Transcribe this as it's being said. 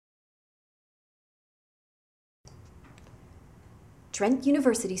Trent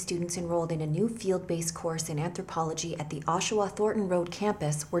University students enrolled in a new field-based course in anthropology at the Oshawa Thornton Road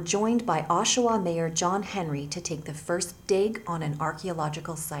campus were joined by Oshawa Mayor John Henry to take the first dig on an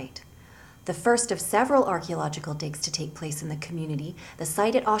archaeological site. The first of several archaeological digs to take place in the community, the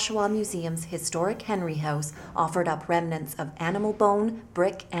site at Oshawa Museum's historic Henry House offered up remnants of animal bone,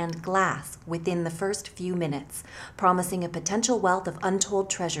 brick, and glass within the first few minutes, promising a potential wealth of untold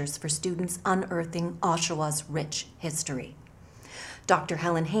treasures for students unearthing Oshawa's rich history. Dr.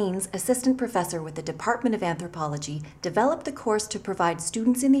 Helen Haynes, assistant professor with the Department of Anthropology, developed the course to provide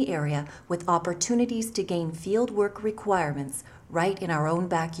students in the area with opportunities to gain fieldwork requirements right in our own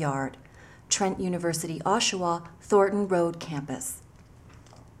backyard. Trent University Oshawa, Thornton Road Campus.